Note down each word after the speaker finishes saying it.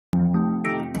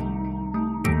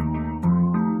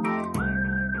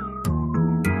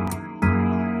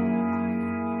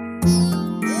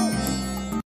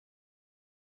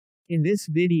In this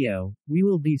video, we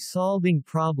will be solving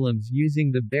problems using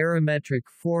the barometric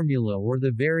formula or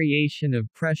the variation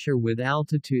of pressure with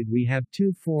altitude. We have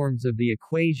two forms of the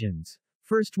equations.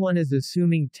 First one is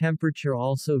assuming temperature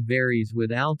also varies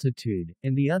with altitude,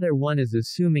 and the other one is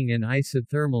assuming an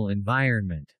isothermal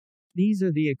environment. These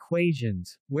are the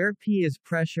equations, where P is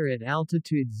pressure at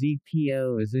altitude, Z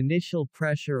Po is initial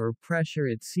pressure or pressure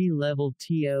at sea level,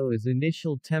 To is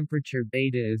initial temperature,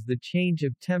 beta is the change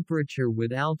of temperature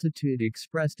with altitude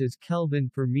expressed as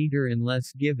Kelvin per meter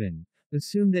unless given.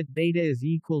 Assume that beta is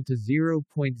equal to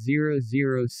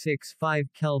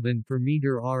 0.0065 Kelvin per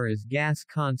meter. R is gas,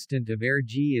 constant of air,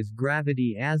 G is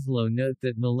gravity. Aslow, note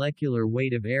that molecular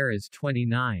weight of air is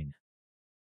 29.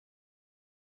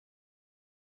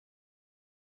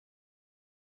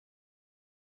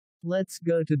 Let's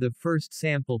go to the first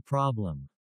sample problem.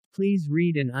 Please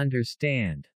read and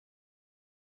understand.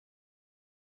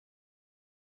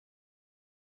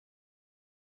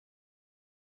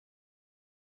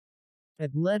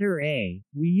 At letter A,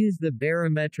 we use the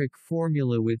barometric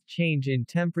formula with change in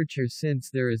temperature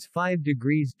since there is 5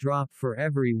 degrees drop for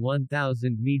every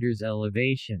 1000 meters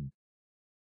elevation.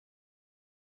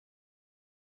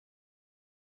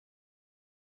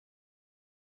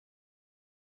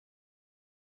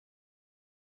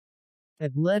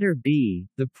 At letter B,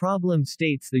 the problem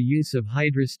states the use of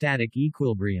hydrostatic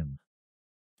equilibrium.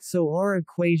 So our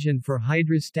equation for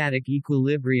hydrostatic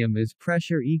equilibrium is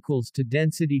pressure equals to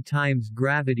density times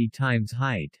gravity times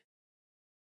height.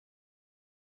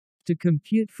 To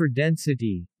compute for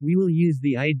density, we will use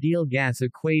the ideal gas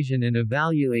equation and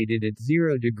evaluate it at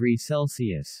 0 degrees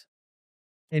Celsius.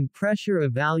 And pressure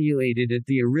evaluated at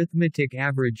the arithmetic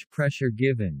average pressure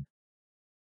given.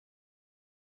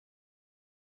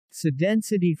 So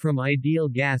density from ideal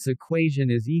gas equation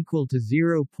is equal to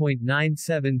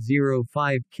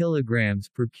 0.9705 kilograms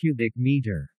per cubic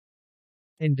meter.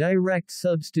 And direct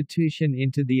substitution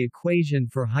into the equation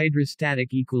for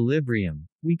hydrostatic equilibrium,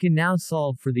 we can now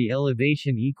solve for the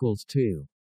elevation equals 2.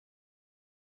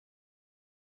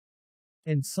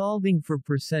 And solving for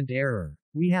percent error,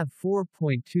 we have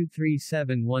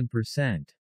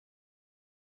 4.2371%.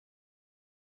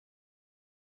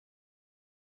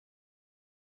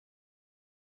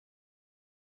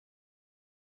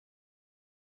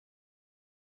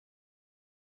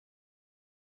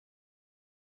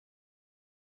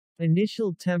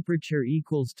 Initial temperature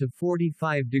equals to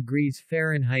 45 degrees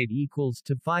Fahrenheit equals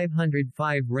to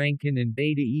 505 Rankine, and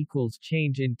beta equals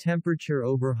change in temperature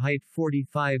over height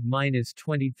 45 minus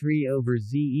 23 over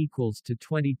Z equals to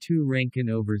 22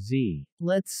 Rankine over Z.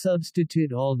 Let's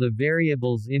substitute all the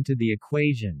variables into the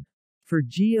equation. For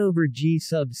G over G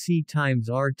sub C times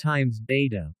R times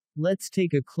beta, let's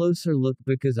take a closer look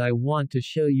because I want to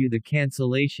show you the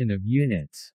cancellation of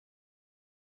units.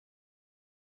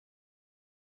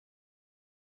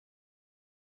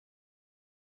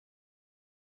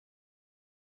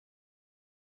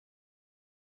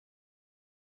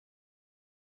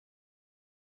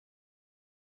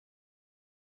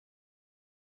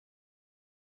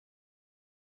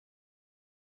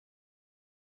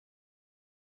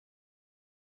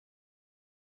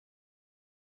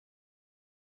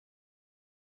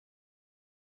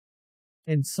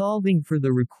 And solving for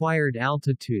the required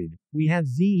altitude, we have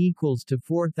Z equals to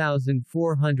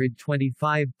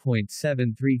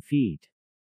 4,425.73 feet.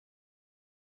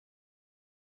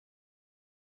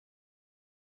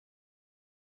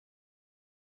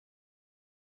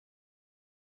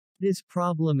 This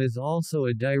problem is also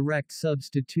a direct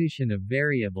substitution of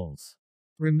variables.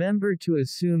 Remember to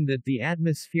assume that the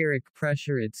atmospheric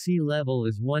pressure at sea level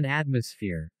is 1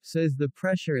 atmosphere, so is the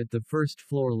pressure at the first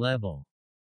floor level.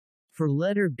 For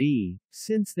letter B,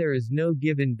 since there is no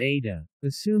given beta,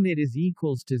 assume it is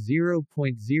equals to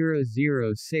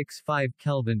 0.0065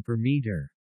 Kelvin per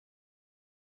meter.